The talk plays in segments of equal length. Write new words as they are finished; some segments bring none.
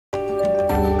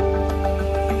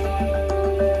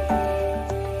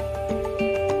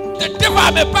ndivyo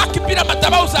amebaki bila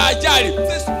madhabahu za ajali.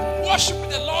 Says, worship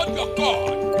the Lord your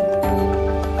God,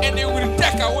 and He will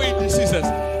take away diseases.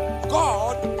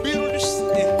 God builds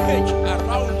a hedge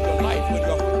around your life when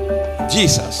you are.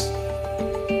 Jesus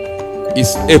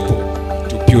is able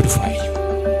to purify you.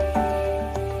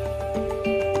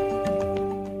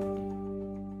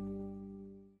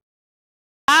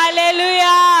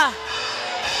 Hallelujah.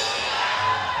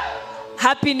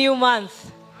 Happy new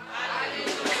month.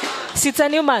 It's a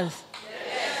new month?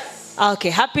 Yes.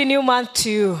 Okay, happy new month to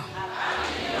you.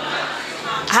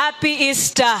 Happy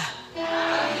Easter.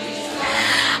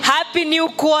 Happy new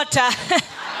quarter.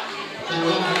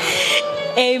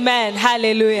 Amen.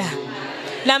 Hallelujah.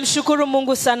 Namshukuru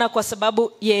Mungu sana kwa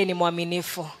sababu yeye ni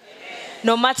mwaminifu.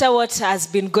 No matter what has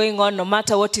been going on, no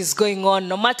matter what is going on,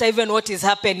 no matter even what is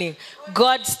happening,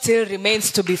 God still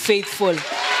remains to be faithful.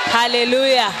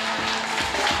 Hallelujah.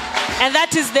 And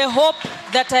that is the hope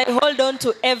that I hold on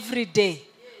to every day.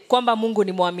 Kwamba Mungu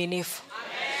ni mwaminifu.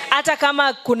 Hata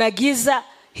kama kuna giza,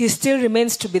 He still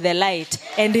remains to be the light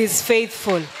and He is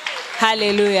faithful.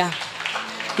 Hallelujah.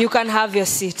 You can have your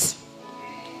seat.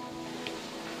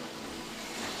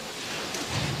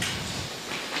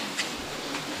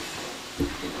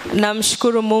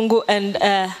 Namshukuru Mungu, and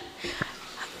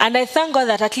I thank God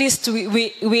that at least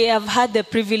we have had the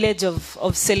privilege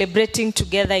of celebrating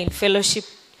together in fellowship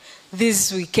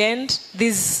this weekend,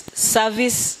 this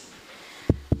service.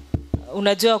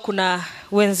 Unajua kuna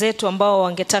wenzetu ambao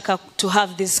wangetaka to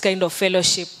have this kind of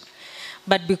fellowship,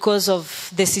 but because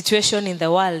of the situation in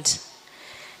the world,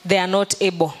 they are not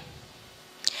able.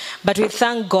 But we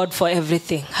thank God for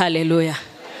everything. Hallelujah.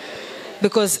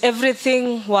 Because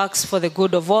everything works for the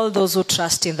good of all those who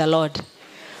trust in the Lord.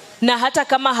 Na hata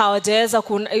kama hawajaweza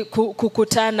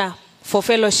kukutana for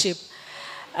fellowship,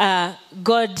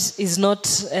 God is not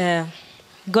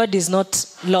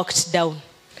locked down.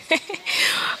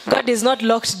 God is not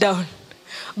locked down.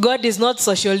 God is not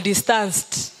social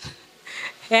distanced.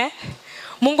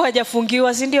 Mungu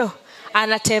hajafungiwa, si ndio?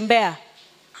 Anatembea.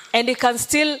 And He can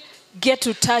still get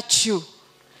to touch you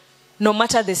no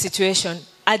matter the situation.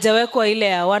 Hajawekwa ile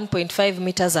ya 1.5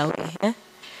 meters away.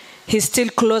 He's still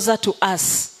closer to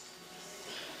us.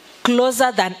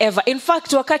 Closer than ever. In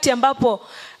fact, wakati ambapo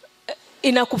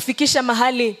inakufikisha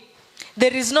mahali,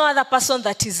 there is no other person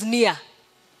that is near.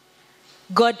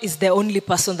 God is the only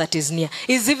person that is near.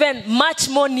 He's even much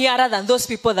more nearer than those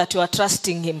people that you are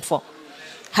trusting Him for.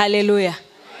 Hallelujah.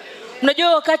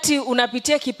 Unajua wakati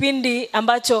unapitia kipindi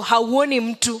ambacho hauoni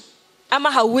mtu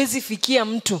ama hauwezi fikia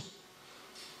mtu,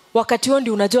 wakati huo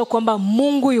ndio unajua kwamba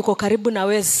Mungu yuko karibu na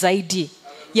wewe zaidi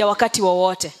ya wakati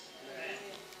wowote.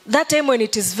 That time when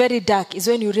it is very dark is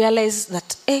when you realize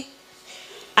that I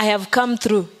have come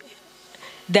through.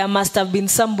 There must have been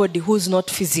somebody who's not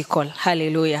physical.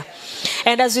 Hallelujah.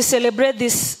 And as we celebrate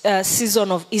this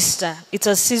season of Easter, it's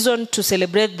a season to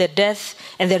celebrate the death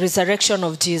and the resurrection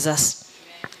of Jesus.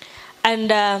 And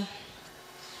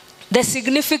the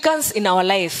significance in our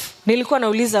life. Nilikuwa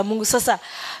nauliza Mungu sasa,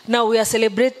 now we are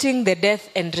celebrating the death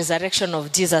and resurrection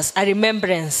of Jesus, a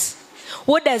remembrance.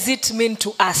 What does it mean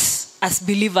to us as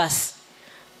believers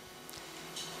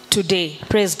today?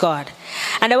 Praise God.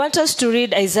 And I want us to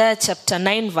read Isaiah chapter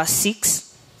 9 verse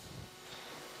 6.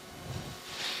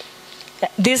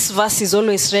 This verse is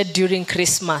always read during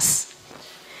Christmas.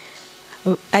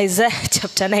 Isaiah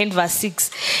chapter 9 verse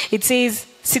 6. It says,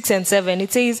 6 and 7.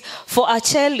 It says, "For a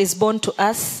child is born to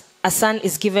us, a son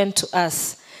is given to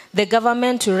us. The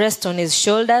government will rest on His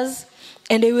shoulders,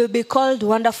 and He will be called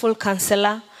Wonderful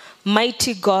Counselor,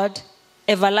 Mighty God,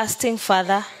 Everlasting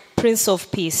Father, Prince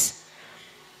of Peace.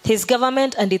 His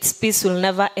government and its peace will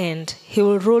never end. He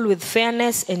will rule with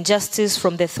fairness and justice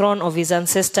from the throne of his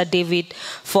ancestor David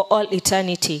for all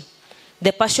eternity.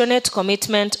 The passionate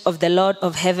commitment of the Lord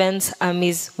of Heaven's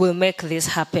armies will make this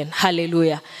happen."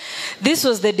 Hallelujah. This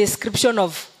was the description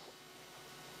of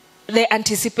the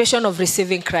anticipation of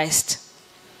receiving Christ.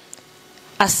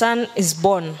 A son is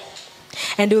born,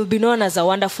 and he will be known as a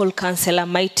Wonderful Counselor,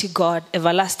 Mighty God,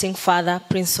 Everlasting Father,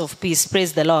 Prince of Peace.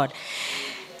 Praise the Lord.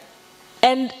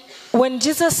 And when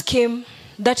Jesus came,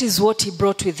 that is what He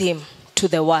brought with Him to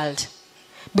the world.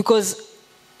 Because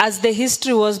as the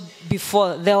history was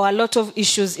before, there were a lot of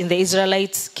issues in the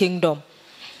Israelites' kingdom,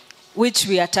 which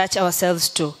we attach ourselves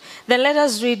to. Then let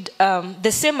us read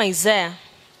the same Isaiah,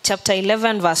 chapter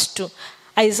 11, verse 2.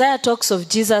 Isaiah talks of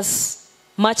Jesus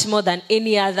much more than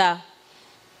any other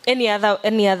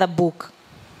book.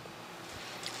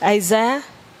 Isaiah,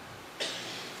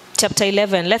 chapter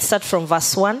 11, let's start from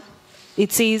verse 1.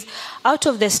 It says, "Out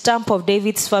of the stump of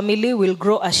David's family will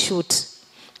grow a shoot.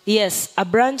 Yes, a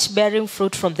branch bearing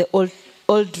fruit from the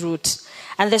old root.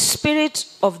 And the Spirit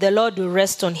of the Lord will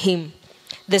rest on him,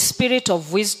 the Spirit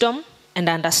of wisdom and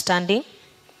understanding.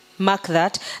 Mark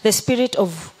that. The Spirit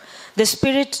of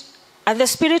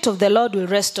the Lord will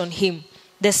rest on him,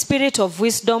 the Spirit of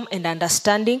wisdom and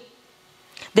understanding,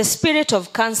 the Spirit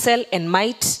of counsel and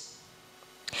might,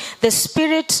 the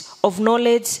Spirit of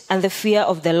knowledge and the fear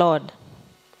of the Lord.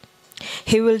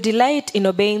 He will delight in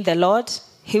obeying the Lord.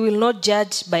 He will not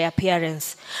judge by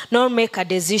appearance, nor make a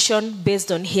decision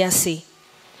based on hearsay.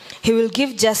 He will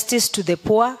give justice to the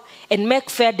poor and make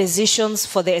fair decisions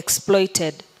for the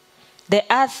exploited. The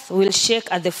earth will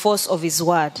shake at the force of his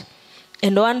word,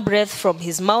 and one breath from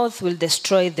his mouth will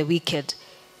destroy the wicked.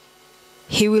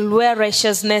 He will wear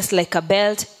righteousness like a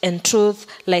belt and truth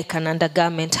like an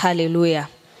undergarment. Hallelujah.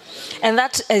 And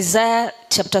that Isaiah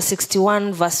chapter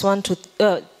 61 verse 1 to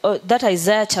that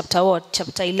Isaiah chapter what?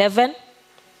 Chapter 11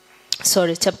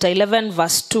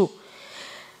 verse 2.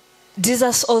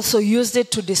 Jesus also used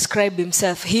it to describe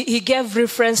himself. He gave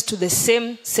reference to the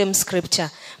same scripture.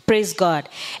 Praise God.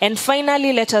 And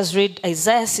finally, let us read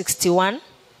Isaiah 61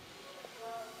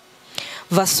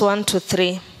 verse 1 to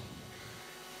 3.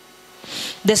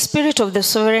 The Spirit of the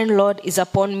Sovereign Lord is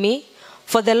upon me,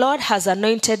 for the Lord has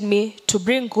anointed me to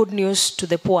bring good news to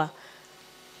the poor.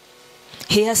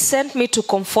 He has sent me to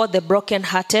comfort the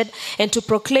brokenhearted and to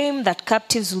proclaim that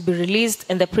captives will be released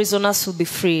and the prisoners will be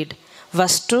freed.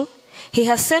 Verse 2. He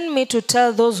has sent me to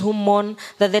tell those who mourn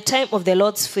that the time of the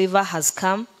Lord's favor has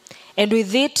come, and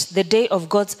with it the day of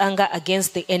God's anger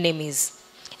against the enemies.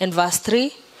 And verse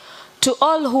 3. To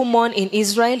all who mourn in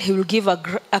Israel, he will give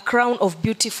a crown of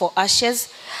beauty for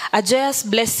ashes, a joyous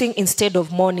blessing instead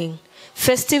of mourning,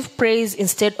 festive praise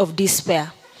instead of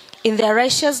despair. In their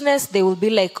righteousness, they will be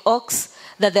like oaks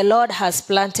that the Lord has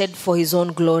planted for his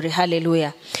own glory.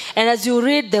 Hallelujah. And as you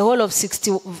read the whole of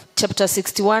chapter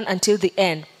 61 until the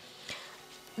end,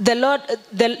 the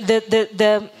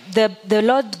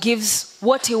Lord gives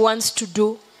what he wants to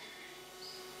do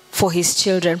for his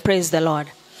children. Praise the Lord.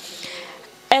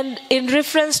 And in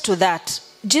reference to that,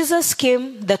 Jesus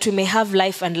came that we may have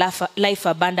life and life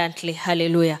abundantly.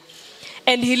 Hallelujah.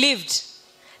 And he lived.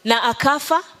 Na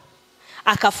akafa,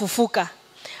 akafufuka.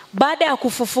 Baada ya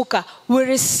kufufuka, we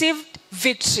received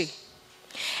victory.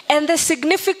 And the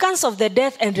significance of the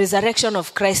death and resurrection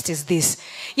of Christ is this.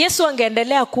 Yesu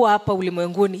angeendelea kuwa hapa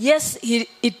ulimwenguni. Yes, he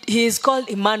is called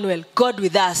Emmanuel, God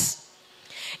with us.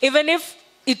 Even if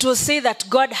it was said that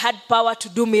God had power to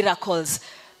do miracles,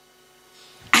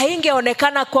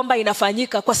 haingeonekana kwamba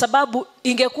inafanyika kwa sababu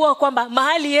ingekuwa kwamba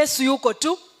mahali Yesu yuko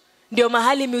tu ndio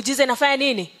mahali miujiza inafanya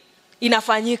nini?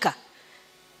 Inafanyika.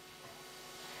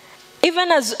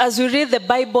 Even as we read the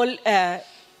Bible,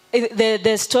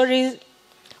 the story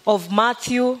of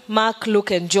Matthew, Mark,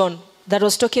 Luke and John that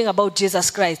was talking about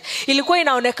Jesus Christ, ilikuwa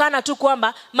inaonekana tu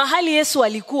kwamba mahali Yesu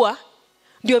alikuwa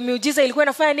ndio miujiza ilikuwa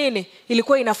inafanya nini?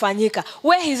 Ilikuwa inafanyika.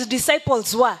 Where his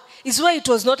disciples were is where it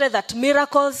was noted that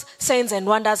miracles, signs and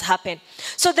wonders happened.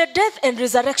 So the death and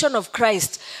resurrection of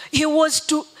Christ,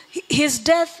 his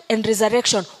death and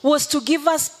resurrection was to give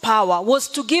us power, was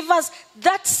to give us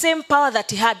that same power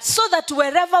that he had, so that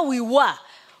wherever we were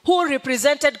who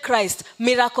represented Christ,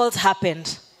 miracles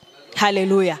happened.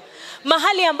 Hallelujah.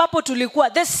 Mahali ambapo tulikuwa,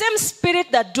 the same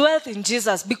spirit that dwelt in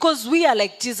Jesus, because we are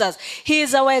like Jesus. He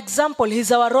is our example. He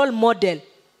is our role model.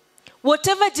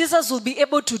 Whatever Jesus will be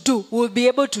able to do, we will be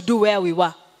able to do where we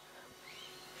were.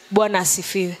 Bwana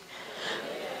asifiwe.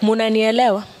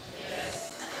 Munanielewa?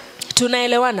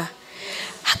 Tunaelewana?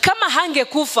 Kama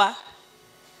hangekufa,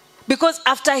 because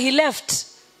after he left,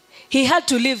 he had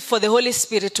to live for the Holy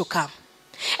Spirit to come.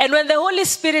 And when the Holy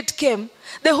Spirit came,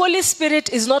 the Holy Spirit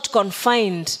is not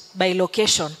confined by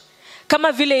location.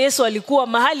 Kama vile Yesu alikuwa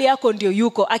mahali yako ndio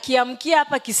yuko, akiamkia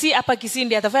hapa Kisii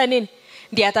ndiye atafanya nini?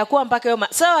 Ndiye atakuwa mpaka yoma.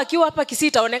 Sawa akiwa hapa Kisii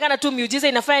itaonekana tu miujiza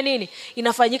inafanya nini?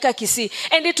 Inafanyika Kisii.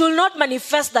 And it will not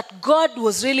manifest that God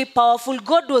was really powerful.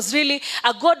 God was really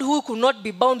a God who could not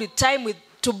be bound with time,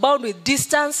 bound with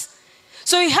distance.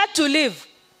 So he had to live.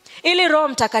 Ili Roho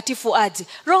Mtakatifu aje.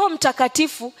 Roho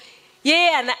Mtakatifu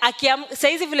yeye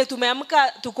saizi vile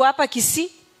tumeamka tuko hapa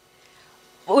Kisii,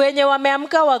 wenye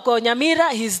wameamka wako Nyamira,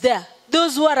 he's there.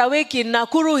 Those who are awake in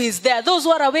Nakuru, he's there. Those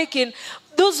who are awake in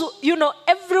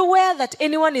everywhere that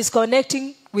anyone is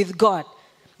connecting with God,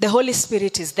 the Holy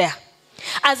Spirit is there.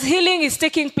 As healing is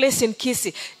taking place in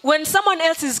Kisii, when someone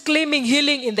else is claiming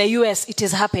healing in the US, it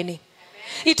is happening.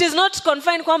 Amen. It is not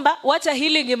confined kwamba wacha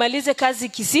healing imalize kazi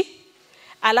Kisii,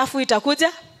 alafu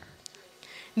itakuja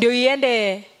ndio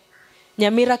iende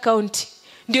Nyamira County,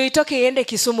 ndio itoke iende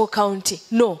Kisumu County.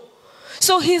 No.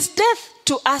 So his death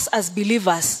to us as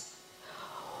believers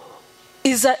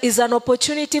is an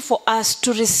opportunity for us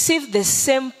to receive the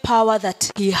same power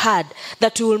that he had,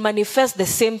 that he will manifest the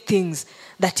same things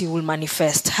that he will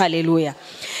manifest. Hallelujah.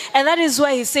 And that is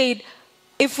why he said,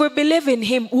 if we believe in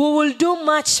him, we will do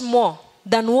much more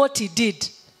than what he did.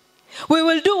 We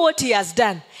will do what he has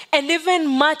done, and even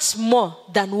much more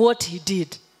than what he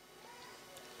did.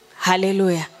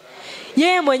 Hallelujah.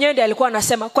 Yeye mwenyewe ndiye alikuwa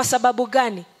anasema kwa sababu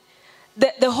gani?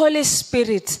 The Holy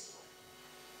Spirit,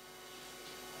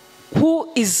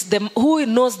 who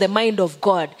knows the mind of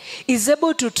God, is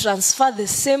able to transfer the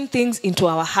same things into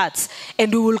our hearts,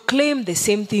 and we will claim the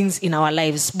same things in our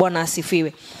lives. Bwana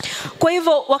asifiwe. Kwa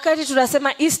hivyo wakati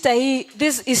tunasema Easter hii,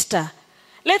 this Easter,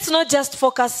 let's not just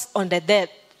focus on the death.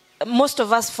 Most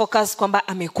of us focus kwamba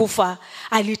amekufa,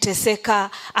 aliteseka,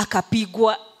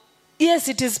 akapigwa. Yes,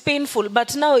 it is painful,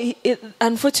 but now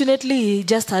unfortunately he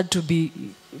just had to be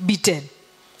beaten.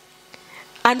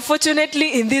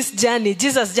 Unfortunately, in this journey,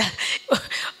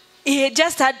 he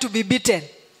just had to be beaten.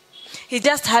 He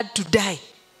just had to die.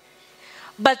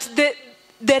 But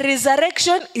the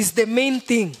resurrection is the main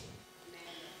thing.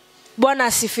 Bwana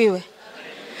asifiwe.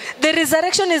 The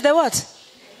resurrection is the what?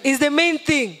 Is the main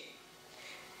thing.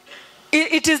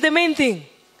 It is the main thing.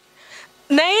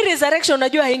 Na hii resurrection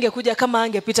unajua haingekuja kama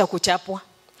angepita kuchapwa.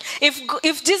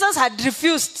 If Jesus had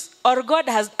refused, or God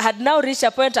had now reached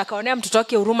a point akaonea mtoto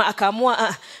wake huruma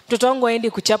akaamua mtoto wangu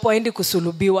aendi kuchapwa, aendi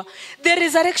kusulubiwa, the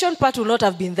resurrection part will not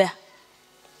have been there,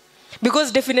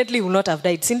 because definitely he will not have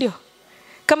died, si ndio?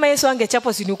 Kama Yesu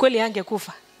angechapwa, si ni kweli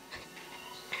angekufa?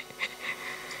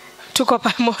 Tuko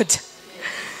pamoja.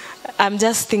 I'm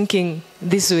just thinking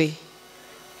this way.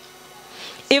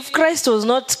 If Christ was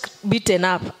not beaten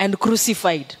up and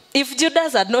crucified, if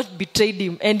Judas had not betrayed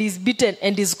him and is beaten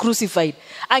and is crucified,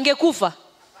 angekufa?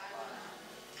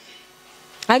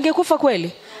 Angekufa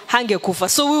kweli? Hangekufa.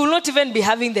 So we will not even be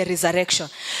having the resurrection.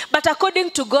 But according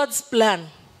to God's plan,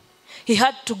 he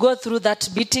had to go through that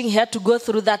beating, he had to go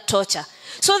through that torture,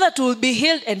 so that we will be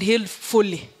healed and healed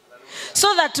fully.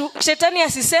 So that shetani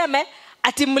asiseme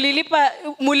ati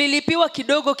mulilipiwa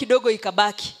kidogo kidogo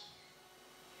ikabaki.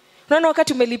 Unaona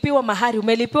wakati umelipiwa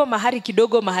mahari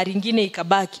kidogo, mahari ingine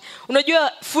ikabaki.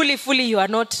 Unajua fully you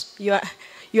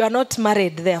are not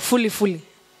married there fully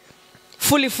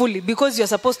because you are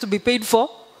supposed to be paid for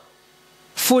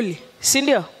fully. Si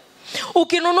ndio?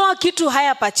 Ukinunua kitu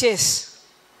haya purchase,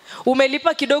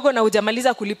 umelipa kidogo na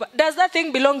hujamaliza kulipa, does that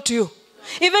thing belong to you?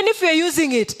 Even if you are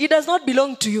using it, it does not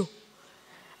belong to you.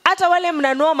 Hata wale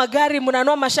mnanua magari,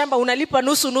 mnanua mashamba, unalipa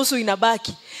nusu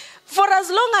inabaki. For as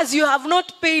long as you have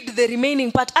not paid the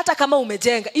remaining part, hata kama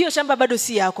umejenga, hiyo shamba bado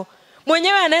si yako.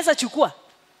 Mwenyewe anaweza chukua.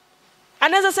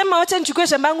 Anaweza sema wacha nichukue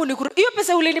shamba yangu hiyo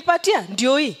pesa ulinipatia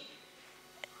ndio hii.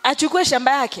 Achukue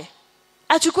shamba yake.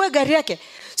 Achukue gari yake.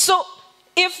 So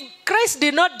if Christ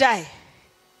did not die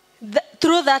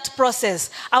through that process,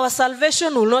 our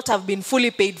salvation will not have been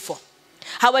fully paid for.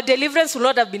 Our deliverance will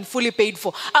not have been fully paid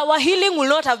for. Our healing will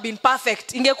not have been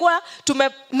perfect. Ingekuwa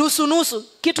nusu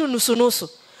kitu nusu.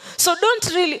 So don't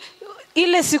really,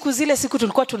 zile siku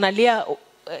tulikuwa tunalia,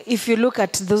 if you look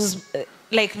at those,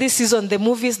 like this season, the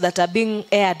movies that are being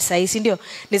aired, ndio,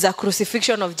 there's a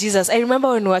crucifixion of Jesus. I remember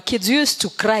when we were kids, we used to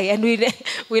cry and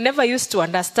we never used to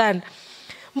understand.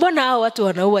 Mbona hao watu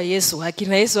wanaua Yesu,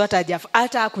 akina Yesu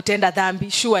hata hakutenda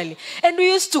dhambi, surely. And we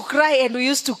used to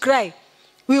cry.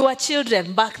 We were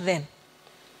children back then.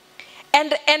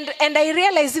 And I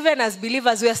realize even as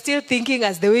believers, we are still thinking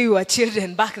as the way we were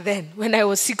children back then, when I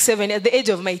was 6, 7, at the age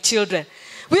of my children.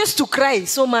 We used to cry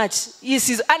so much. Yes,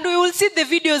 and we will see the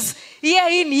videos year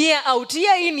in, year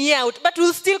out, but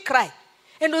we'll still cry.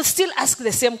 And we'll still ask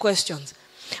the same questions.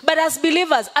 But as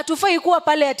believers, atufai kuwa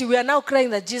pale ati we are now crying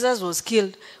that Jesus was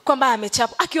killed. Kwamba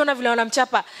amechapa. Akiona vile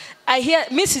wanamchapa. I hear,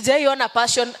 mi sijaiona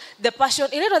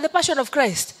the Passion of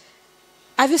Christ.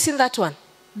 Have you seen that one?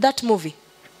 That movie?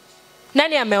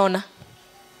 Nani ameona?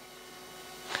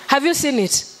 Have you seen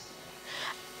it?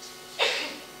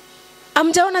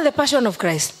 Amjaona the Passion of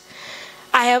Christ?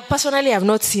 I personally have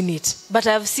not seen it, but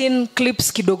I have seen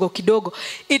clips kidogo.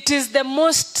 It is the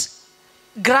most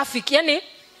graphic. Yani,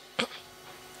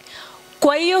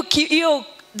 kwa hiyo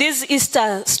this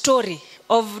Easter story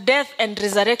of death and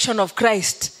resurrection of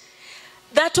Christ,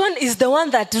 that one is the one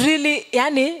that really,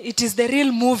 it is the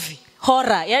real movie.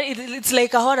 Horror. Yeah, it's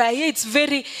like a horror. Yeah,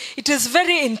 it is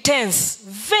very intense.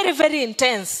 Very, very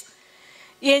intense.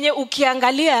 Yenye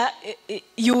ukiangalia,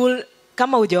 you will,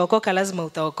 kama hujaokoka lazima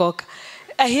utaokoka.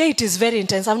 Here it is very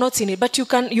intense. I've not seen it, but you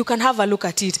can have a look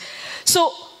at it.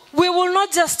 So we will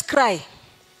not just cry.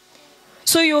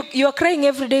 So you are crying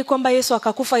every day kwamba Yesu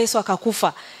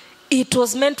akakufa. It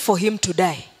was meant for him to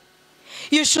die.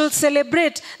 you should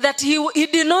celebrate that he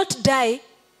did not die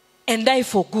and die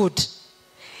for good.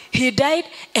 He died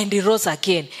and he rose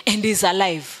again and is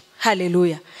alive.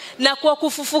 Hallelujah. Na kwa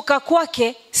kufufuka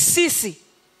kwake sisi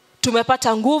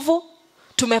tumepata nguvu,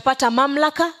 tumepata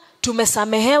mamlaka,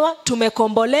 tumesamehewa,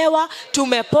 tumekombolewa,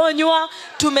 tumeponywa,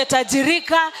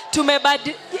 tumetajirika,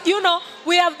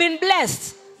 we have been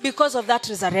blessed because of that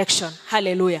resurrection.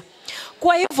 Hallelujah.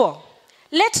 Kwa hivyo,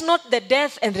 let not the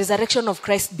death and resurrection of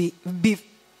Christ be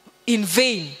in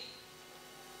vain.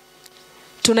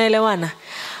 Tunaelewana?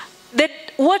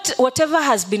 Whatever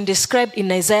has been described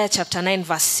in Isaiah chapter 9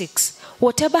 verse 6,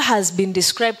 whatever has been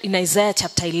described in Isaiah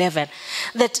chapter 11,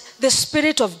 that the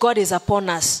Spirit of God is upon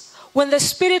us. When the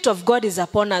Spirit of God is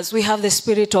upon us, we have the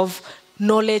spirit of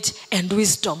knowledge and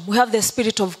wisdom. We have the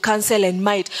spirit of counsel and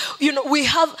might. We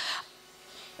have,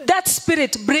 that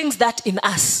Spirit brings that in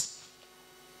us.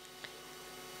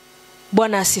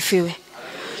 Bwana asifiwe.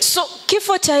 So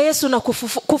kifo cha Yesu na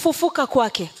kufufuka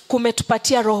kwake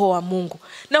kumetupatia roho wa Mungu.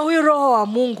 Na huyu roho wa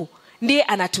Mungu ndiye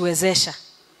anatuwezesha.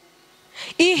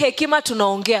 Hii hekima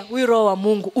tunaongea, huyu roho wa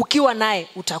Mungu ukiwa naye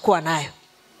utakuwa nayo.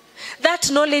 That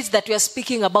knowledge that we are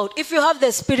speaking about, if you have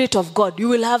the Spirit of God, you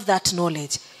will have that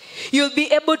knowledge. You'll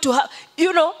be able to have,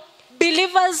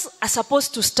 believers are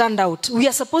supposed to stand out. We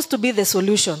are supposed to be the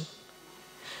solution.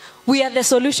 We are the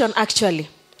solution actually,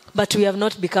 but we have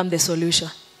not become the solution.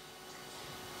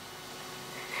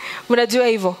 Mnajua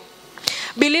hivyo?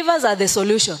 Believers are the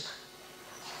solution,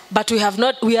 but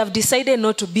we have decided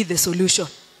not to be the solution.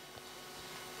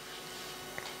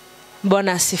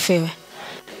 Bwana asifiwe.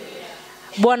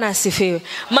 Bwana asifiwe.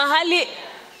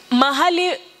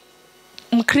 Mahali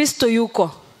Mkristo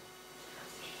yuko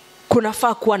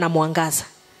kunafaa kuwa na mwangaza.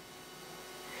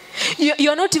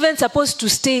 You are not even supposed to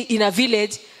stay in a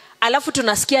village alafu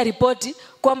tunasikia ripoti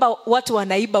kwamba watu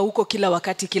wanaiba huko kila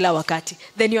wakati.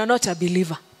 Then you are not a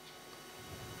believer.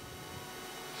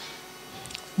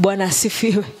 Bwana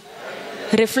asifiwe.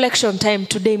 Reflection time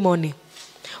today morning.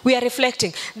 We are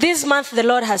reflecting. This month the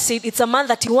Lord has said it's a month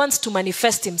that he wants to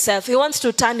manifest himself. He wants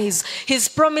to turn his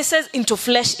promises into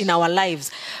flesh in our lives.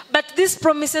 But these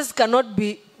promises cannot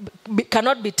be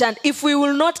turned if we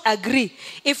will not agree,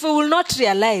 if we will not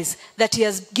realize that he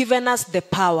has given us the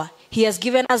power, he has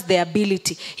given us the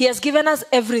ability, he has given us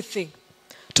everything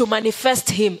to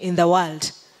manifest him in the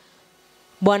world.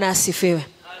 Bwana asifiwe.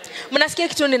 Mnasikia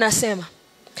kitu ninasema?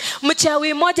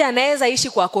 Mchawi mmoja anaweza ishi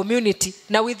kwa community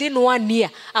na within 1 year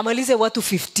amalize watu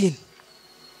 15.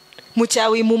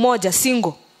 Mchawi mmoja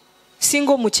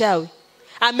single mchawi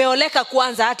ameoleka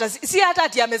kwanza, hata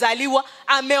ati amezaliwa,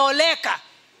 ameoleka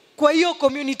kwa hiyo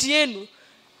community yenu.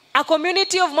 A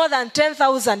community of more than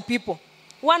 10,000 people,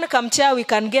 one kamchawi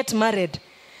can get married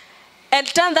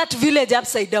and turn that village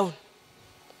upside down.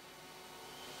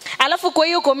 Alafu kwa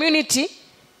hiyo community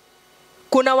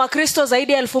kuna wakristo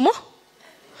zaidi ya 1,000.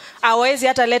 Hawezi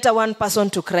hata leta one person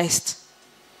to Christ.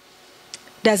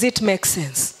 Does it make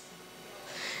sense?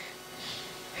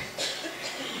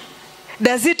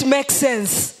 Does it make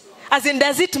sense? As in,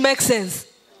 does it make sense?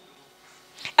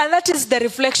 And that is the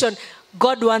reflection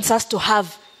God wants us to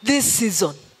have this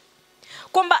season.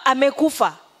 Kwamba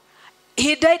amekufa.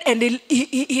 He died and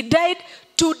he died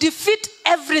to defeat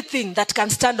everything that can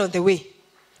stand on the way.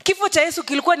 Kifo cha Yesu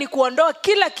kilikuwa ni kuondoa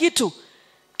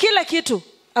kila kitu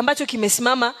ambacho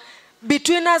kimesimama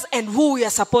between us and who we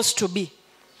are supposed to be.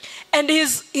 And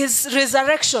his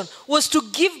resurrection was to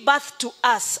give birth to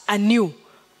us anew,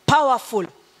 powerful,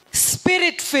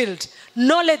 spirit-filled,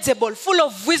 knowledgeable, full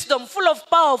of wisdom, full of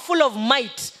power, full of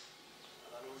might.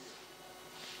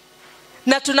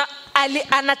 Na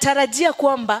anatarajia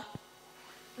kwamba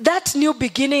that new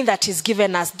beginning that he's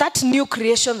given us, that new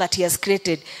creation that he has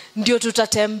created, ndio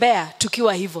tutatembea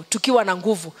tukiwa hivyo, tukiwa na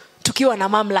nguvu, tukiwa na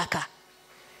mamlaka.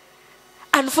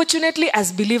 Unfortunately,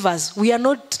 as believers, we are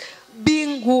not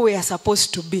being who we are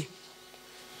supposed to be.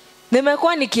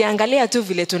 Nimekuwa nikiangalia tu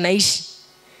vile tunaishi.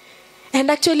 And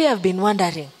actually I've been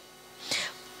wondering.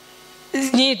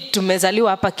 Nyinyi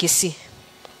tumezaliwa hapa Kisii.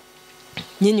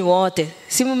 Nyinyi wote.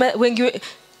 Si wengi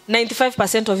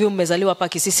 95% of you mmezaliwa hapa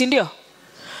Kisii, si ndio?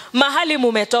 Mahali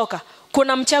mumetoka,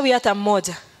 kuna mchawi hata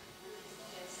mmoja?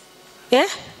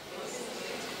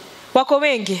 Wako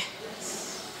wengi?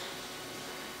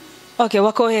 Okay,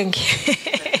 wako wengi.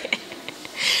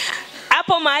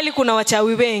 Hapo mahali kuna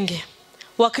wachawi wengi.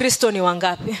 Wakristo ni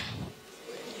wangapi?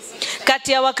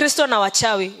 Kati ya Wakristo na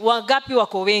wachawi, wangapi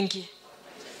wako wengi?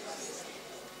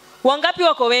 Wangapi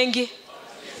wako wengi?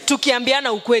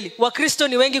 Tukiambiana ukweli, Wakristo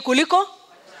ni wengi kuliko?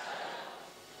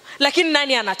 Lakini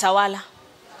nani anatawala?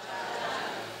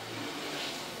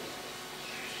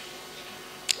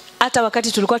 Hata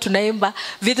wakati tulikuwa tunaimba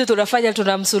vitu tunafanya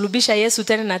tunamsulubisha Yesu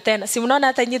tena na tena. Si mnaona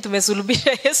hata nyinyi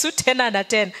tumesulubisha Yesu tena na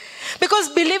tena. Because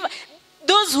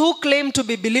those who claim to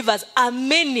be believers are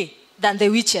many than the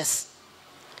witches.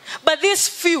 But these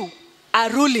few are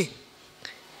ruling.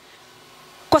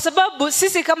 Kwa sababu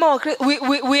sisi kama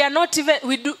we are not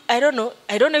even I don't know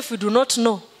if we do not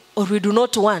know or we do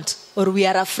not want or we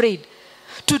are afraid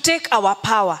to take our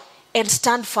power and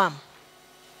stand firm.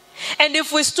 And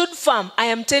if we stood firm, I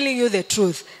am telling you the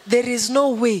truth, there is no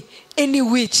way any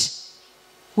witch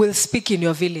will speak in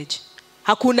your village.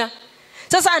 Hakuna.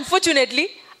 Sasa unfortunately,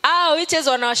 witches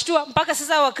wanawashtua mpaka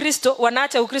sasa Wakristo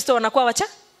wanaacha Ukristo wanakuwa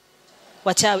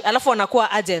wachawi. Alafu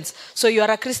wanakuwa agents. So you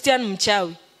are a Christian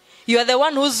mchawi. You are the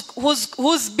one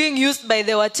who's being used by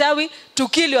the wachawi to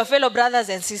kill your fellow brothers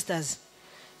and sisters.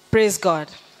 Praise God.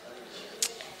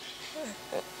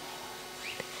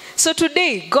 So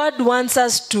today, God wants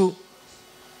us to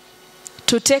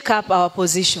take up our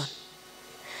position.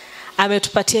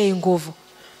 Ametupatia hii nguvu.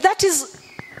 That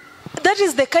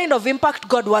is the kind of impact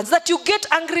God wants. That you get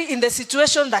angry in the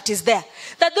situation that is there.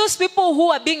 That those people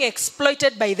who are being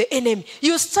exploited by the enemy,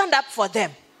 you stand up for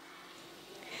them.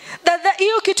 That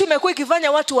hiyo kitu imekuwa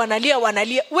ikifanya watu wanalia.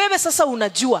 Wewe sasa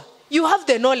unajua. You have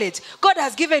the knowledge. God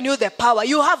has given you the power.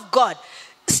 You have God.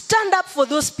 Stand up for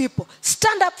those people.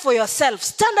 Stand up for yourself.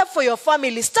 Stand up for your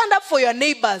family. Stand up for your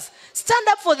neighbors. Stand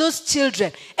up for those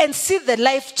children and see the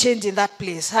life change in that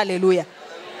place. Hallelujah.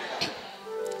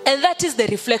 And that is the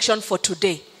reflection for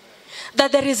today.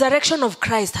 That the resurrection of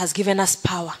Christ has given us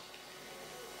power.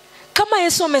 Kama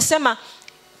Yesu amesema,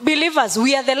 believers,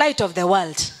 we are the light of the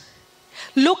world.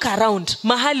 Look around,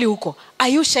 mahali huko. Are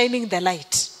you shining the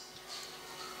light?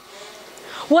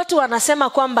 Watu wanasema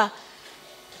kwamba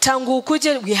tangu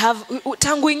ukuje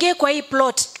tangu ingie kwa hii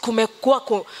plot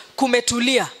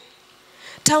kumetulia.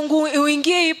 Tangu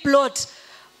uingie hii plot,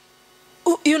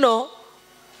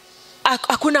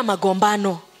 hakuna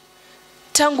magombano.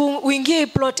 Tangu uingie hii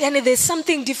plot, there's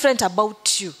something different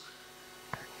about you.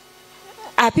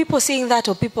 Are people saying that,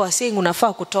 or people are saying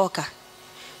unafaa kutoka?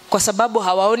 Kwa sababu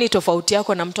hawaoni tofauti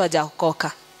yako na mtu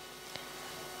hajaokoka.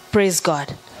 Praise God.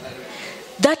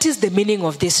 That is the meaning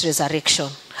of this resurrection.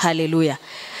 Hallelujah.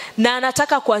 Na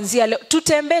nataka kuanzia leo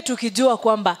tutembee tukijua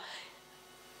kwamba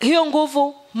hiyo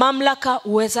nguvu, mamlaka,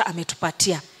 uweza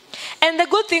ametupatia. And the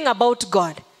good thing about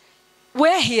God,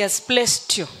 where he has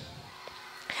placed you,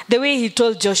 the way he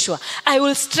told Joshua, I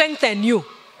will strengthen you.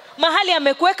 Mahali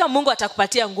amekuweka Mungu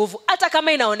atakupatia nguvu. Hata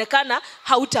kama inaonekana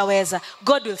hautaweza,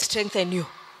 God will strengthen you.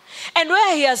 And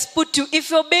where he has put you,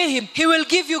 if you obey him, he will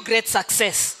give you great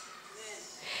success.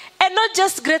 And not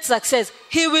just great success,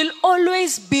 he will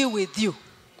always be with you.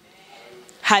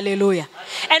 Hallelujah.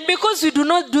 And because we do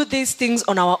not do these things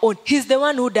on our own, he's the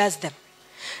one who does them.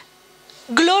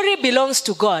 Glory belongs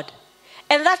to God.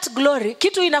 And that glory,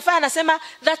 kitu inafanya nasema,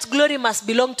 that glory must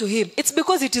belong to him. It's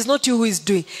because it is not you who is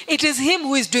doing. It is him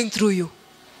who is doing through you.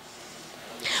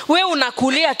 We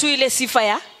unakulia tu ile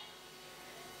sifa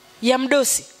ya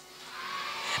mdosi.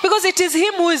 Because it is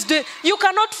him who is doing. You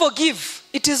cannot forgive.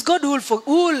 It is God who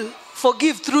will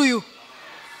forgive through you.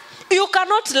 You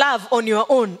cannot love on your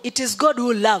own. It is God who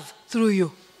will love through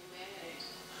you.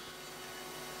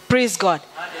 Praise God.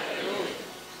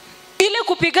 Ile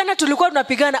kupigana tulikuwa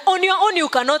tunapigana, on your own you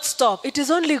cannot stop. It is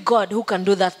only God who can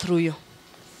do that through you.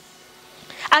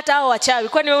 Hata hao wachawi,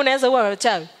 kwani wewe unaweza uwa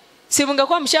wachawi? Si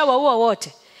mungekuwa mshawa uwa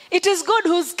wote. It is God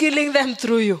who's killing them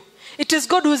through you. It is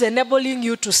God who's enabling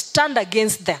you to stand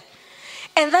against them.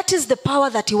 And that is the power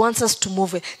that he wants us to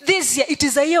move with. This year, it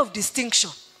is a year of distinction.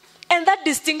 And that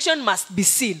distinction must be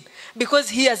seen. Because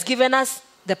he has given us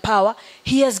the power.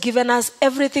 He has given us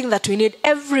everything that we need.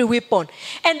 Every weapon.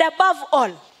 And above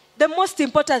all, the most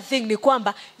important thing ni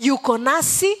kwamba yuko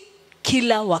nasi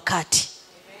kila wakati.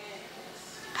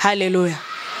 Hallelujah.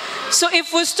 So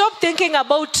if we stop thinking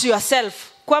about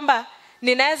yourself, kwamba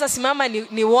ninaweza simama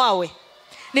ni wawe.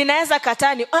 Ninaweza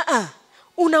katani,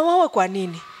 unawawa kwa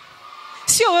nini?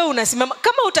 Sio wewe unasimama.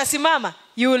 Kama utasimama,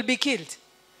 you will be killed.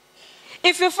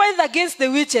 If you fight against the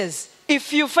witches,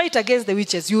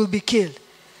 you will be killed.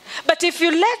 But if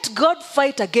you let God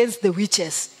fight against the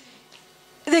witches,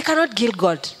 they cannot kill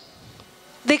God.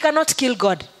 They cannot kill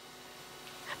God.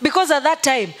 Because at that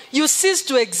time, you cease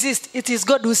to exist. It is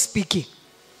God who's speaking.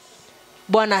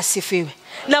 Bwana asifiwe.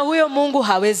 Na huyo Mungu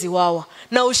hawezi wawa.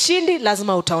 Na ushindi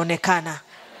lazima utaonekana.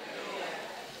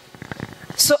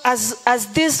 So as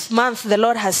this month the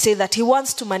Lord has said that he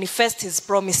wants to manifest his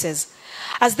promises.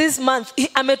 As this month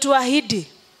ametuahidi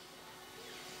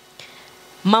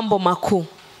mambo makuu.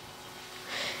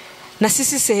 Na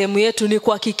sisi sehemu yetu ni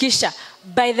kuhakikisha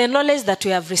by the knowledge that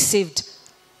we have received,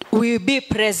 we be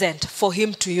present for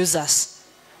him to use us.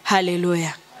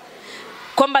 Hallelujah.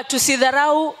 Kwamba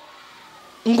tusidharau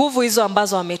nguvu hizo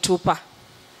ambazo ametupa.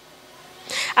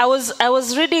 I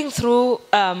was reading through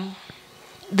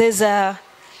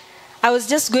I was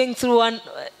just going through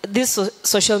these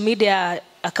social media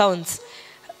accounts,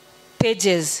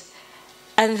 pages,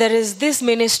 and there is this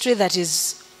ministry that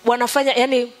is wanafanya,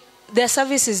 yani their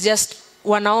service is just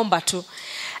wanaomba tu.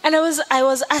 And I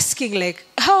was asking, like,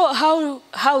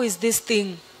 how is this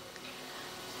thing?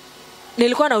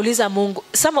 Nilikuwa nauliza Mungu.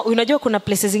 Unajua kuna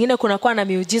places zingine kunakuwa na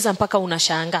miujiza mpaka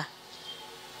unashangaa.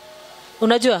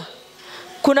 Unajua?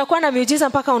 Kunakuwa na miujiza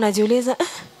mpaka unajiuliza,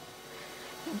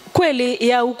 kweli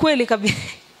ya ukweli kabisa.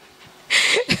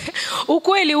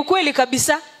 ukweli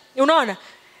kabisa. Unaona?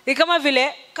 Ni kama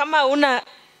vile kama una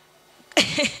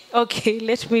okay,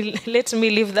 let me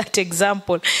leave that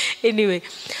example. Anyway.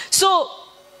 So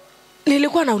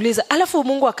nilikuwa nauliza, alafu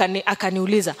Mungu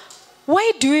akaniuliza,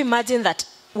 why do you imagine that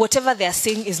whatever they are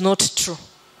saying is not true?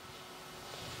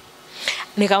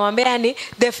 Nikamwambia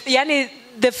yani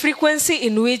the frequency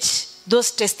in which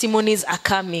those testimonies are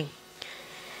coming.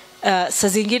 Saa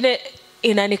zingine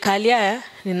inanikalia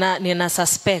nina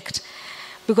suspect,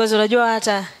 because unajua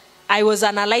hata I was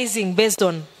analyzing based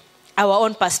on our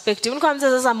own perspective. Nikamwambia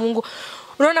sasa Mungu,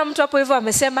 unaona mtu hapo hivyo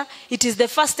amesema it is the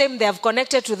first time they have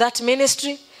connected to that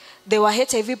ministry, they were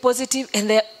HIV positive,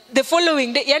 and the following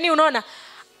day, yani unaona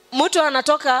mtu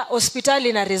anatoka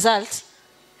hospitali na results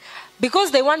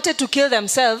because they wanted to kill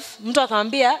themselves. Mtu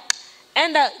akamwambia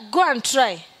enda go and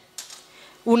try,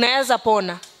 unaweza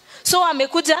pona. So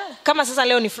amekuja kama sasa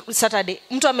leo ni Saturday,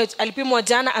 mtu alipimwa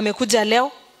jana, amekuja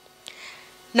leo,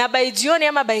 na by jioni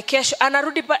ama by kesho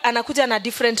anarudi anakuja na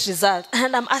different result.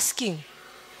 And I'm asking,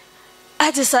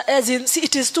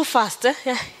 it is too fast.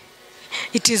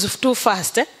 It is too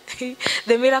fast.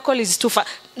 The miracle is too fast.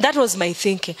 That was my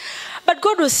thinking. But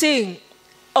God was saying,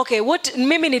 okay, what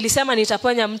mimi nilisema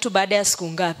nitaponya mtu baada ya siku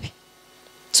ngapi?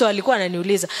 So alikuwa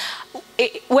ananiuliza,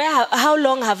 how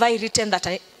long have I written that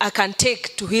I can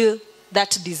take to heal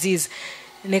that disease?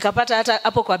 Nikapata hata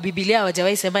hapo kwa Biblia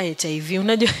hawajawahi sema HIV.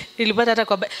 Unajua nilipata hata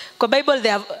kwa Bible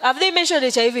have they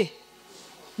mentioned HIV?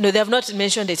 No, they have not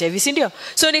mentioned HIV, si ndio?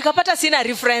 So nikapata sina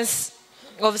reference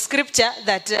of scripture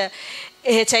that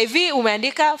HIV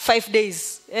umeandika 5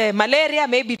 days, malaria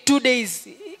maybe 2 days,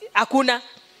 hakuna.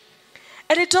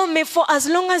 And he told me, for as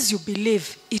long as you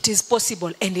believe, it is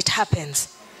possible and it happens.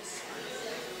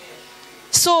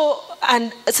 So,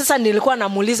 and sasa nilikuwa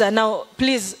namuuliza, now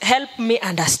please help me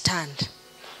understand.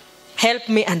 Help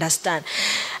me understand.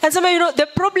 And so, the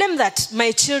problem that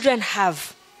my children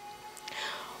have,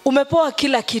 umepoa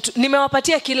kila kitu,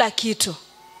 nimewapatia kila kitu.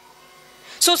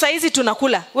 So saizi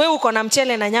tunakula, wewe uko na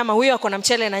mchele na nyama, huyo uko na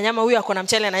mchele na nyama, huyo uko na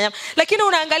mchele na nyama. Lakini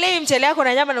unaangalia mchele yako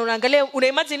na nyama na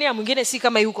unaimagine ya mwingine si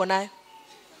kama yuko nayo.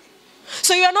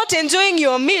 So you are not enjoying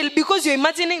your meal because you're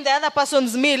imagining the other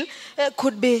person's meal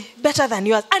could be better than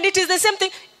yours. And it is the same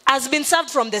thing, has been served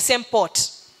from the same pot.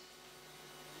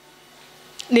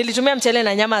 Nilitumia mchele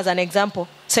na nyama as an example.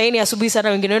 Saini asubuhi sana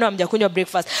wengine wenu hamjakunywa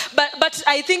breakfast. But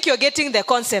I think you're getting the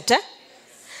concept,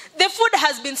 The food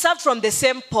has been served from the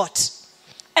same pot.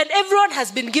 And everyone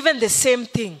has been given the same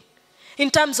thing. In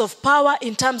terms of power,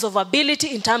 in terms of ability,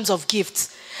 in terms of gifts.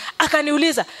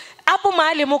 Akaniuliza, hapo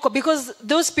mahali muko, because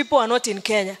those people are not in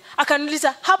Kenya.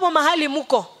 Akaniuliza, hapo mahali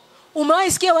muko,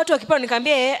 umewahi sikia watu wakipona?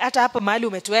 Nikamwambia hata hapo mahali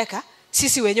umetuweka,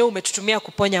 sisi wenyewe umetutumia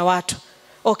kuponya watu.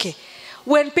 Okay.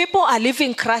 When people are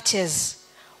living crutches,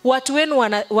 watu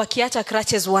wenu wakiacha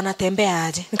crutches wanatembea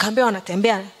aje? Nikamwambia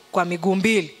wanatembea kwa miguu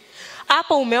mbili.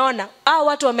 Hapo umeona,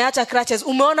 watu wameacha crutches,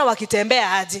 umeona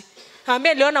wakitembea aje?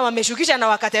 Nikamwambia niliona wameshukisha na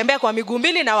wakatembea kwa miguu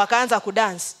mbili na wakaanza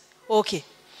kudance. Okay.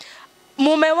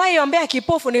 Mumewahi ombea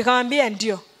kipofu? Nikamwambia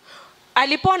ndio.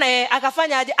 Alipona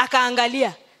akafanya aje?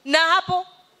 Akaangalia. Na hapo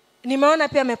nimeona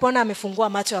pia amepona, amefungua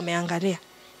macho, ameangalia.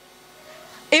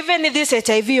 Even this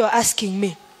HIV you're asking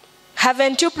me,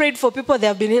 haven't you prayed for people they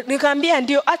have been? Nikamwambia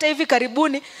ndio. Hata hivi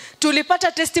karibuni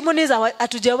tulipata testimonies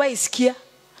hatujawahi sikia.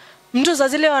 Mtu za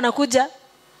zile wanakuja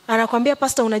anakuambia,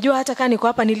 pastor, unajua hata kama niko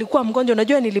hapa nilikuwa mgonjwa,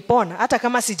 unajua nilipona hata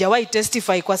kama sijawahi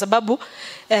testify kwa sababu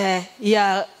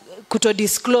ya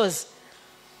kutodisclose.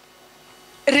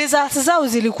 Results zao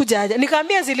zilikuja aje?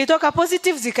 Nikamwambia zilitoka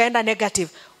positive zikaenda negative.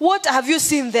 What have you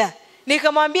seen there?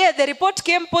 Nikamwambia the report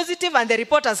came positive and the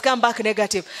report has come back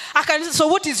negative. So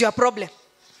what is your problem?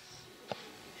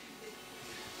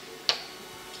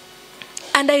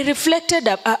 And I reflected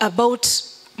about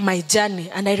my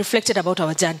journey, and I reflected about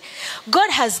our journey.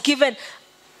 God has given,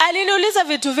 aliniuliza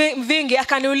vitu vingi,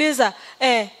 akaniuliza,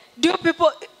 do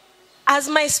people, has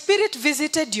my spirit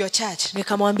visited your church?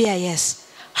 Nikamwambia yes.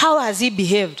 How has he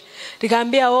behaved?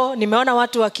 Nikamwambia, nimeona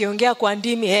watu wakiongea kwa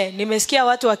ndimi, nimesikia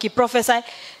watu wakiprophesy.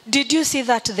 Did you see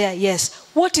that there? Yes.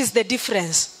 What is the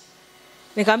difference?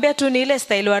 Nikamwambia tu ni ile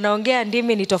style wanaongea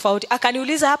ndimi ni tofauti.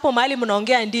 Akaniuliza, hapo mahali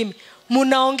mnaongea ndimi,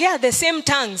 mnaongea the same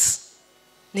tongues?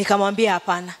 Nikamwambia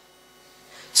hapana.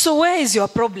 So where is your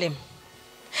problem?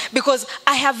 Because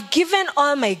I have given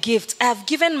all my gifts. I have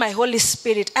given my Holy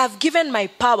Spirit. I have given my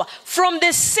power from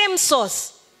the same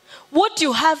source. What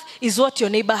you have is what your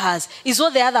neighbor has, is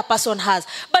what the other person has.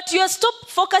 But you have stopped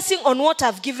focusing on what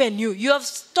I've given you. You have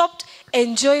stopped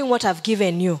enjoying what I've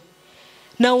given you.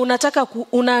 Na unataka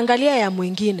unaangalia ya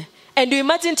mwingine. And you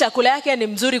imagine chakula yake ni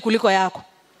mzuri kuliko yako.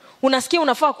 Unasikia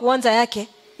unafaa kuanza yake,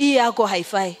 hii yako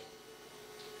haifai.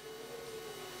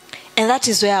 And that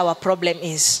is where our problem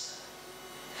is.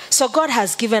 So God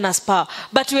has given us power.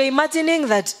 But we're imagining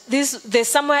that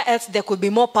there's somewhere else there could be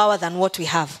more power than what we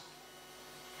have.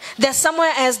 There's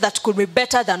somewhere else that could be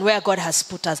better than where God has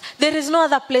put us. There is no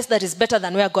other place that is better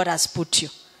than where God has put you.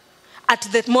 At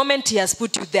the moment he has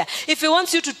put you there. If he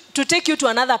wants you to take you to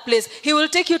another place, he will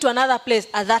take you to another place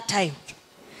at that time.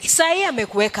 Sai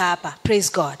amekuweka hapa. Praise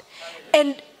God.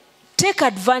 And take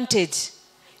advantage.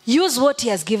 Use what he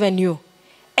has given you.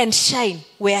 And shine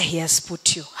where he has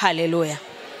put you. Hallelujah.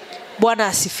 Bwana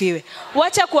asifiwe.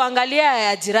 Wacha kuangalia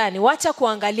ya jirani. Wacha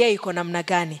kuangalia iko namna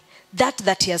gani.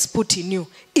 That he has put in you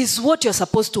is what you're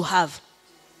supposed to have.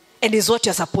 And is what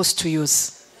you're supposed to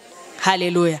use.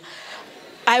 Hallelujah.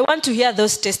 I want to hear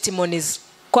those testimonies.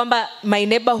 Kwamba my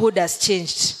neighborhood has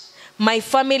changed. My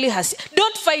family has.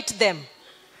 Don't fight them.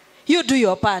 You do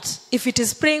your part. If it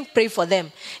is praying, pray for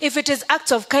them. If it is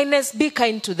acts of kindness, be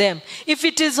kind to them. If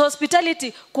it is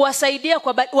hospitality, kuwasaidia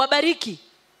wabariki.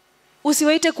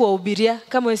 Usiwaite kuwahubiria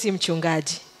kama wewe si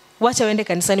mchungaji. Wacha waende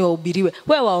kanisani wahubiriwe.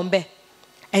 Wewe waombe.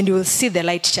 And you will see the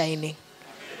light shining.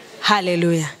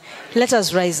 Hallelujah. Let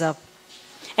us rise up.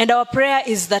 And our prayer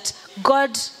is that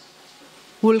God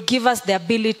will give us the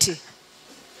ability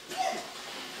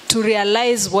to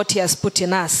realize what he has put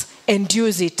in us and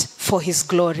use it for his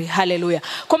glory. Hallelujah.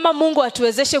 Kwamba Mungu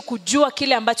atuwezeshe kujua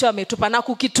kile ambacho ametupa na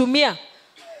kukitumia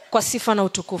kwa sifa na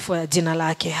utukufu ya jina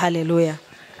lake. Hallelujah.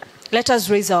 Let us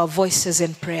raise our voices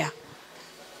in prayer.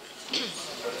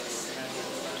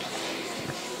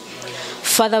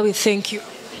 Father, we thank you.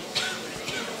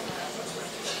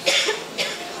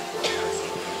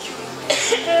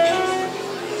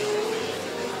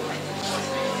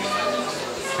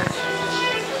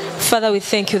 Father, we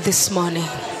thank you this morning.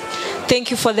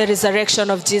 Thank you for the resurrection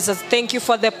of Jesus. Thank you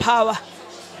for the power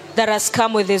that has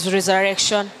come with his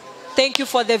resurrection. Thank you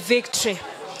for the victory.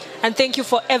 And thank you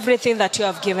for everything that you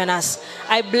have given us.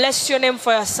 I bless your name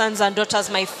for your sons and daughters,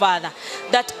 my Father,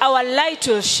 that our light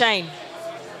will shine.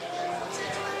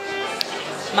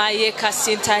 Mayeka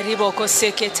sintaribo ko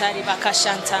seketariba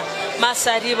kashanta.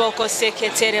 Masaribo ko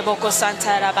seketerebo ko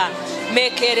santaraba.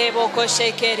 Mekerebo ko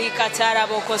shekeri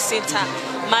katarabo ko sinta.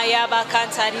 Mayaba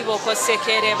kantaribo ko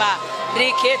sekereba.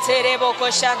 I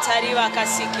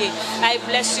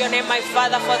bless your name, my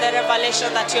Father, for the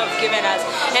revelation that you have given us.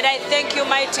 And I thank you,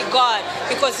 mighty God,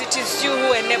 because it is you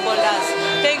who enabled us.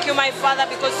 Thank you, my Father,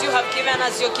 because you have given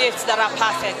us your gifts that are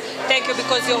perfect. Thank you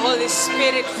because your Holy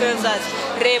Spirit fills us.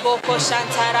 Reboko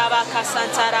shantaraba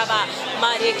kasantaraba.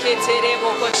 Marekete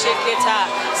reboko sheketa.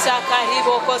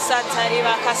 Sakariboko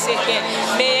santariba kaseke.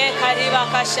 Meye kariba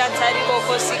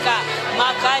kashantariboko sika.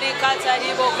 Makari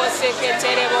katariboko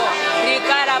seketerebo.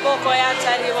 Rikaraboko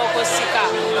yantariboko sika.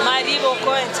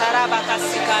 Mariboko entaraba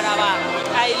kasikaraba.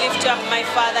 I lift you up, my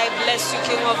Father. I bless you,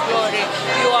 King of glory.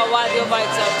 You are worthy of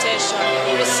exaltation.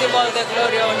 Receive all the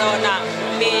glory and honor.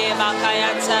 Me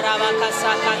makayantaraba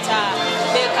kasakata.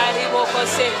 Me kariboko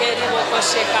sekeriboko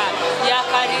sheka.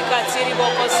 Yakarika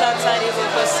tiriboko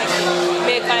santariboko siki.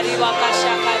 Me kariba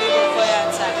kashakariboko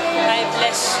yanta. I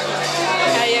bless you.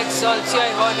 I exalt you.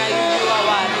 I honor you. You are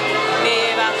worthy. Me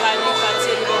makarika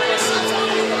tiriboko sita.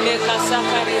 Me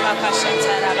kasakariba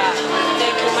kashantaraba.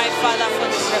 Thank you, my Father, for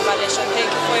this revelation. Thank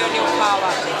you for your new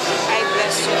power. I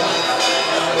bless you.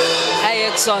 I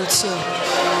exalt you.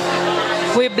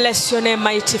 We bless your name,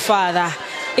 mighty Father,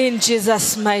 in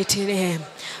Jesus' mighty name.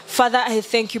 Father, I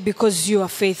thank you because you are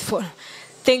faithful.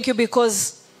 Thank you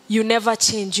because you never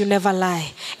change, you never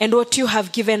lie. And what you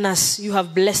have given us, you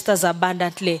have blessed us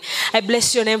abundantly. I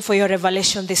bless your name for your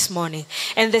revelation this morning.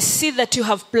 And the seed that you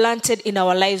have planted in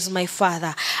our lives, my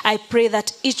Father, I pray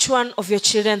that each one of your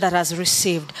children that has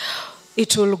received,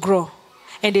 it will grow.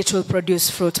 and it will produce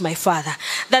fruit, my Father.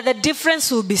 That the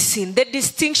difference will be seen. The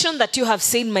distinction that you have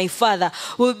seen, my Father,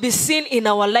 will be seen in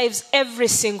our lives every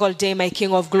single day, my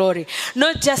King of glory.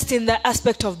 Not just in the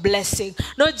aspect of blessing,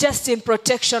 not just in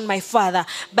protection, my Father,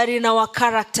 but in our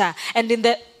character and in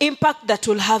the impact that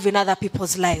will have in other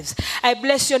people's lives. I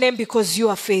bless your name because you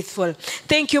are faithful.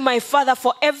 Thank you, my Father,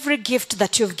 for every gift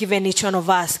that you've given each one of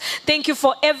us. Thank you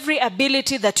for every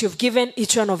ability that you've given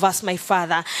each one of us, my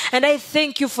Father. And I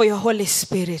thank you for your Holy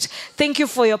Spirit. Thank you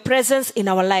for your presence in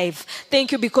our life.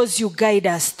 Thank you because you guide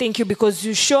us. Thank you because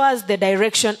you show us the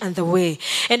direction and the way.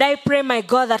 And I pray, my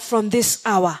God, that from this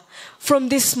hour, from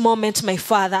this moment, my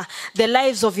Father, the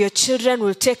lives of your children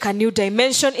will take a new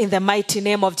dimension in the mighty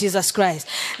name of Jesus Christ.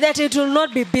 That it will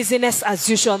not be business as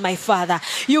usual, my Father.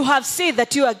 You have said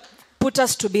that you are put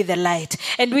us to be the light,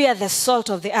 and we are the salt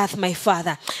of the earth, my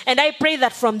Father. And I pray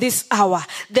that from this hour,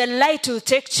 the light will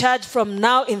take charge from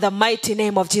now in the mighty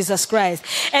name of Jesus Christ.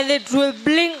 And it will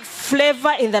bring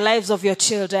flavor in the lives of your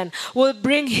children, will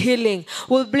bring healing,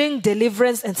 will bring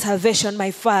deliverance and salvation,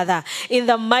 my Father, in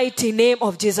the mighty name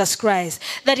of Jesus Christ.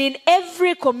 That in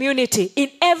every community, in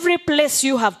every place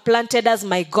you have planted us,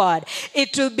 my God,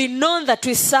 it will be known that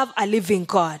we serve a living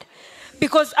God.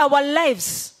 Because our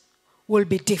lives will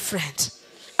be different.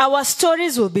 Our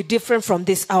stories will be different from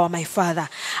this hour, my Father.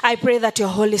 I pray that your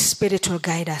Holy Spirit will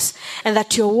guide us and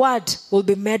that your word will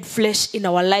be made flesh in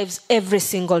our lives every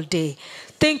single day.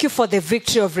 Thank you for the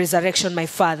victory of resurrection, my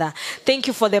Father. Thank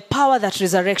you for the power that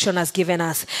resurrection has given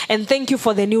us. And thank you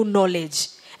for the new knowledge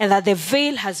and that the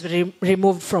veil has been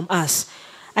removed from us.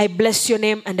 I bless your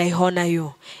name and I honor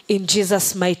you. In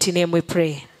Jesus' mighty name we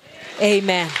pray.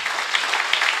 Amen.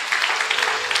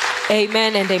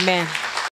 Amen and amen.